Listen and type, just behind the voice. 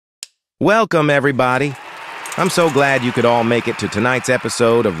Welcome, everybody. I'm so glad you could all make it to tonight's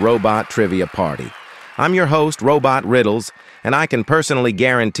episode of Robot Trivia Party. I'm your host, Robot Riddles, and I can personally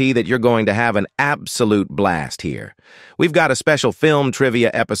guarantee that you're going to have an absolute blast here. We've got a special film trivia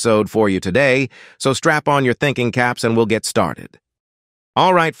episode for you today, so strap on your thinking caps and we'll get started.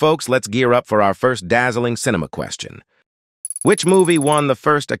 All right, folks, let's gear up for our first dazzling cinema question. Which movie won the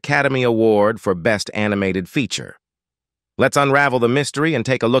first Academy Award for Best Animated Feature? Let's unravel the mystery and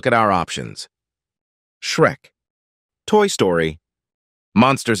take a look at our options. Shrek, Toy Story,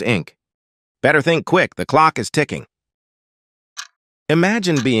 Monsters, Inc. Better think quick, the clock is ticking.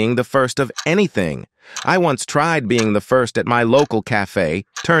 Imagine being the first of anything. I once tried being the first at my local cafe.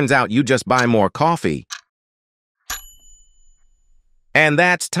 Turns out you just buy more coffee. And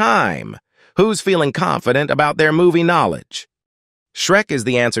that's time. Who's feeling confident about their movie knowledge? Shrek is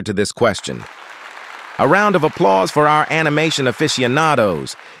the answer to this question. A round of applause for our animation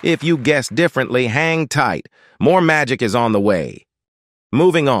aficionados. If you guessed differently, hang tight. More magic is on the way.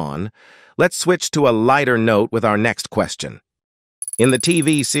 Moving on, let's switch to a lighter note with our next question. In the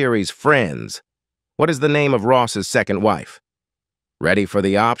TV series Friends, what is the name of Ross's second wife? Ready for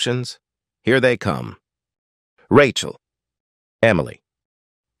the options? Here they come. Rachel, Emily,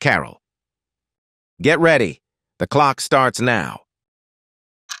 Carol. Get ready. The clock starts now.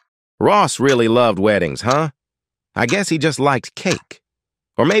 Ross really loved weddings, huh? I guess he just liked cake.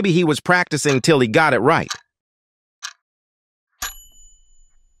 Or maybe he was practicing till he got it right.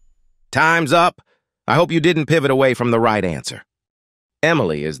 Time's up. I hope you didn't pivot away from the right answer.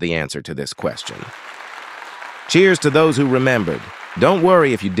 Emily is the answer to this question. Cheers to those who remembered. Don't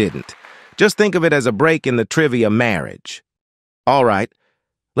worry if you didn't. Just think of it as a break in the trivia marriage. All right,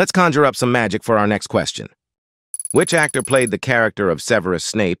 let's conjure up some magic for our next question. Which actor played the character of Severus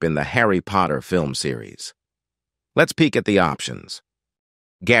Snape in the Harry Potter film series? Let's peek at the options.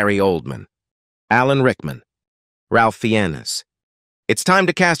 Gary Oldman, Alan Rickman, Ralph Fiennes. It's time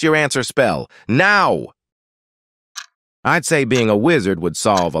to cast your answer spell, now! I'd say being a wizard would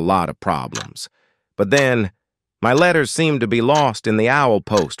solve a lot of problems. But then, my letters seem to be lost in the owl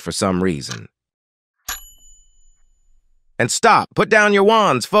post for some reason. And stop! Put down your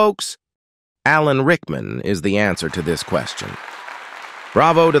wands, folks! Alan Rickman is the answer to this question.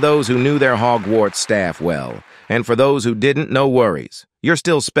 Bravo to those who knew their Hogwarts staff well, and for those who didn't, no worries. You're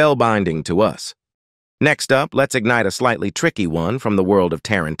still spellbinding to us. Next up, let's ignite a slightly tricky one from the world of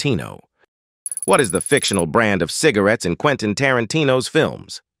Tarantino. What is the fictional brand of cigarettes in Quentin Tarantino's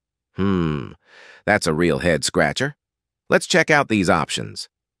films? That's a real head-scratcher. Let's check out these options.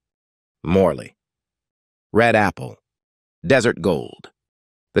 Morley, Red Apple, Desert Gold.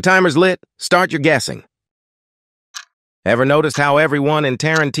 The timer's lit. Start your guessing. Ever noticed how everyone in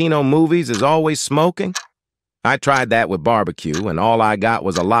Tarantino movies is always smoking? I tried that with barbecue, and all I got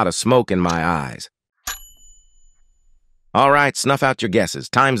was a lot of smoke in my eyes. All right, snuff out your guesses.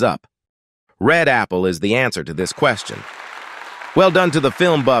 Time's up. Red Apple is the answer to this question. Well done to the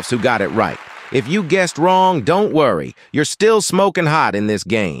film buffs who got it right. If you guessed wrong, don't worry. You're still smoking hot in this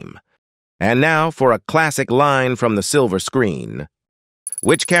game. And now for a classic line from the silver screen.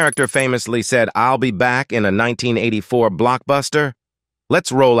 Which character famously said, "I'll be back" in a 1984 blockbuster?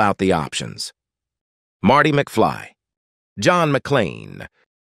 Let's roll out the options. Marty McFly, John McClane,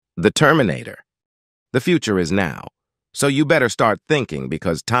 The Terminator. The future is now, so you better start thinking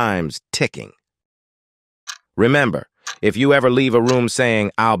because time's ticking. Remember, if you ever leave a room saying,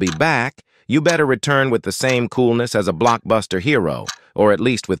 "I'll be back," you better return with the same coolness as a blockbuster hero, or at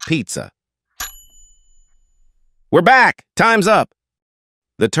least with pizza. We're back! Time's up!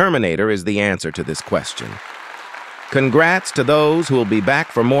 The Terminator is the answer to this question. Congrats to those who will be back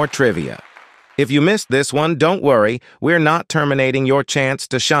for more trivia. If you missed this one, don't worry, we're not terminating your chance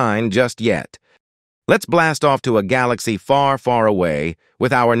to shine just yet. Let's blast off to a galaxy far, far away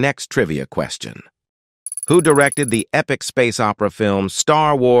with our next trivia question. Who directed the epic space opera film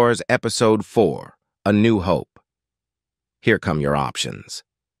Star Wars Episode 4, A New Hope? Here come your options.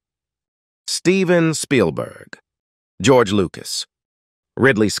 Steven Spielberg, George Lucas,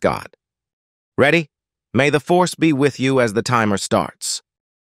 Ridley Scott. Ready? May the Force be with you as the timer starts.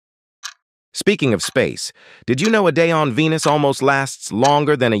 Speaking of space, did you know a day on Venus almost lasts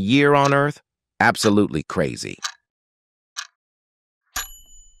longer than a year on Earth? Absolutely crazy.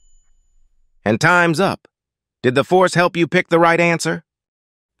 And time's up. Did the Force help you pick the right answer?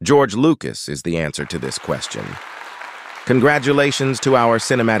 George Lucas is the answer to this question. Congratulations to our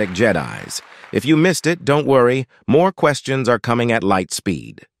cinematic Jedis. If you missed it, don't worry, more questions are coming at light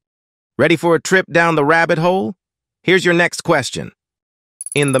speed. Ready for a trip down the rabbit hole? Here's your next question.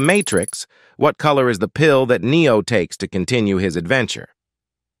 In The Matrix, what color is the pill that Neo takes to continue his adventure?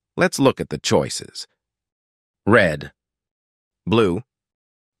 Let's look at the choices. Red, blue,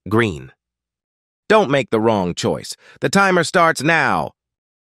 green. Don't make the wrong choice. The timer starts now.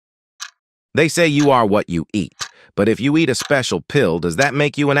 They say you are what you eat, but if you eat a special pill, does that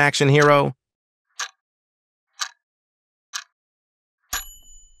make you an action hero?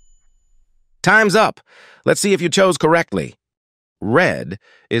 Time's up. Let's see if you chose correctly. Red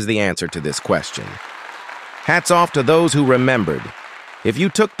is the answer to this question. Hats off to those who remembered. If you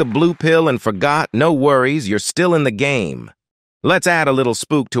took the blue pill and forgot, no worries, you're still in the game. Let's add a little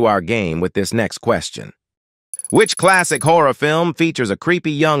spook to our game with this next question. Which classic horror film features a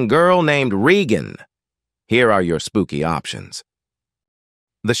creepy young girl named Regan? Here are your spooky options.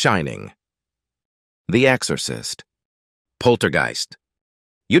 The Shining, The Exorcist, Poltergeist.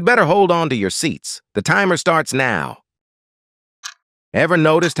 You'd better hold on to your seats. The timer starts now. Ever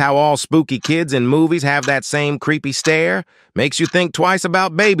noticed how all spooky kids in movies have that same creepy stare? Makes you think twice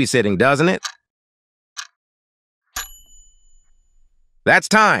about babysitting, doesn't it? That's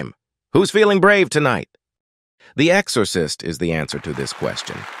time. Who's feeling brave tonight? The Exorcist is the answer to this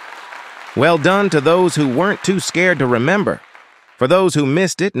question. Well done to those who weren't too scared to remember. For those who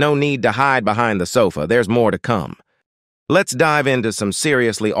missed it, no need to hide behind the sofa. There's more to come. Let's dive into some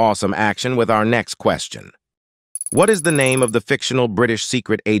seriously awesome action with our next question. What is the name of the fictional British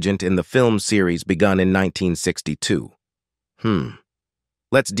secret agent in the film series begun in 1962?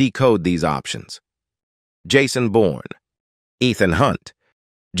 Let's decode these options. Jason Bourne, Ethan Hunt,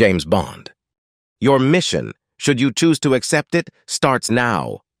 James Bond. Your mission, should you choose to accept it, starts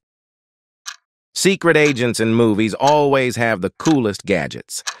now. Secret agents in movies always have the coolest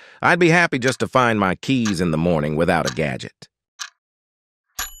gadgets. I'd be happy just to find my keys in the morning without a gadget.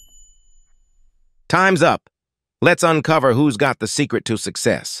 Time's up. Let's uncover who's got the secret to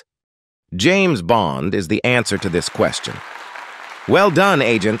success. James Bond is the answer to this question. Well done,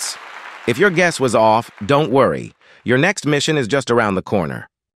 agents. If your guess was off, don't worry. Your next mission is just around the corner.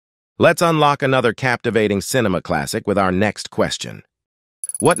 Let's unlock another captivating cinema classic with our next question.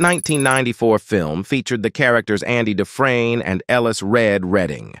 What 1994 film featured the characters Andy Dufresne and Ellis Red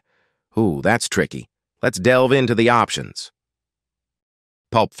Redding? Ooh, that's tricky. Let's delve into the options.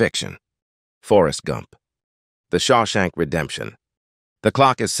 Pulp Fiction, Forrest Gump, The Shawshank Redemption. The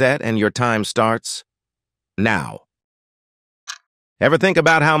clock is set and your time starts now. Ever think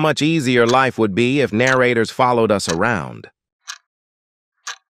about how much easier life would be if narrators followed us around?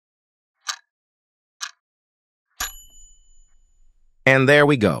 And there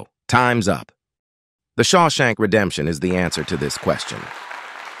we go. Time's up. The Shawshank Redemption is the answer to this question.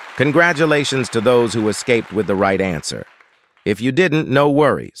 Congratulations to those who escaped with the right answer. If you didn't, no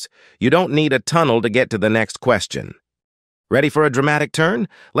worries. You don't need a tunnel to get to the next question. Ready for a dramatic turn?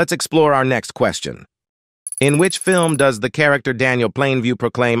 Let's explore our next question. In which film does the character Daniel Plainview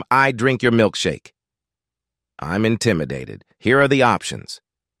proclaim, "I drink your milkshake"? I'm intimidated. Here are the options.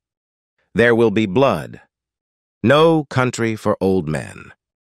 There Will Be Blood, No Country for Old Men,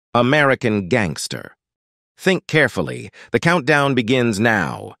 American Gangster. Think carefully. The countdown begins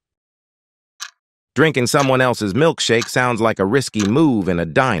now. Drinking someone else's milkshake sounds like a risky move in a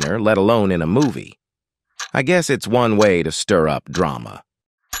diner, let alone in a movie. I guess it's one way to stir up drama.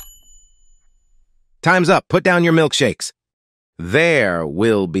 Time's up. Put down your milkshakes. There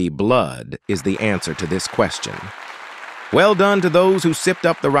Will Be Blood is the answer to this question. Well done to those who sipped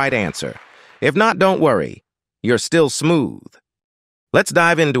up the right answer. If not, don't worry. You're still smooth. Let's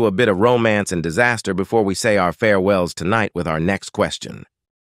dive into a bit of romance and disaster before we say our farewells tonight with our next question.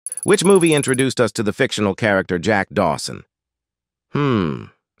 Which movie introduced us to the fictional character Jack Dawson?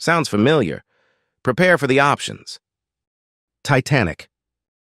 Sounds familiar. Prepare for the options. Titanic,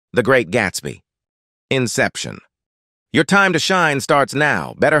 The Great Gatsby, Inception. Your time to shine starts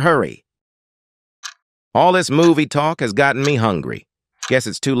now. Better hurry. All this movie talk has gotten me hungry. Guess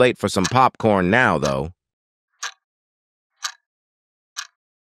it's too late for some popcorn now, though.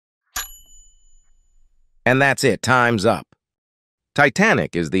 And that's it. Time's up.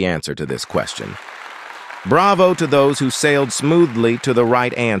 Titanic is the answer to this question. Bravo to those who sailed smoothly to the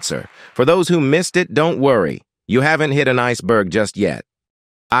right answer. For those who missed it, don't worry. You haven't hit an iceberg just yet.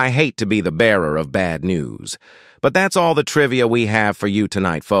 I hate to be the bearer of bad news, but that's all the trivia we have for you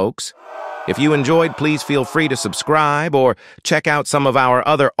tonight, folks. If you enjoyed, please feel free to subscribe or check out some of our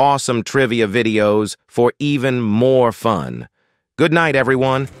other awesome trivia videos for even more fun. Good night,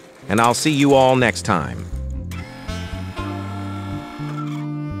 everyone, and I'll see you all next time.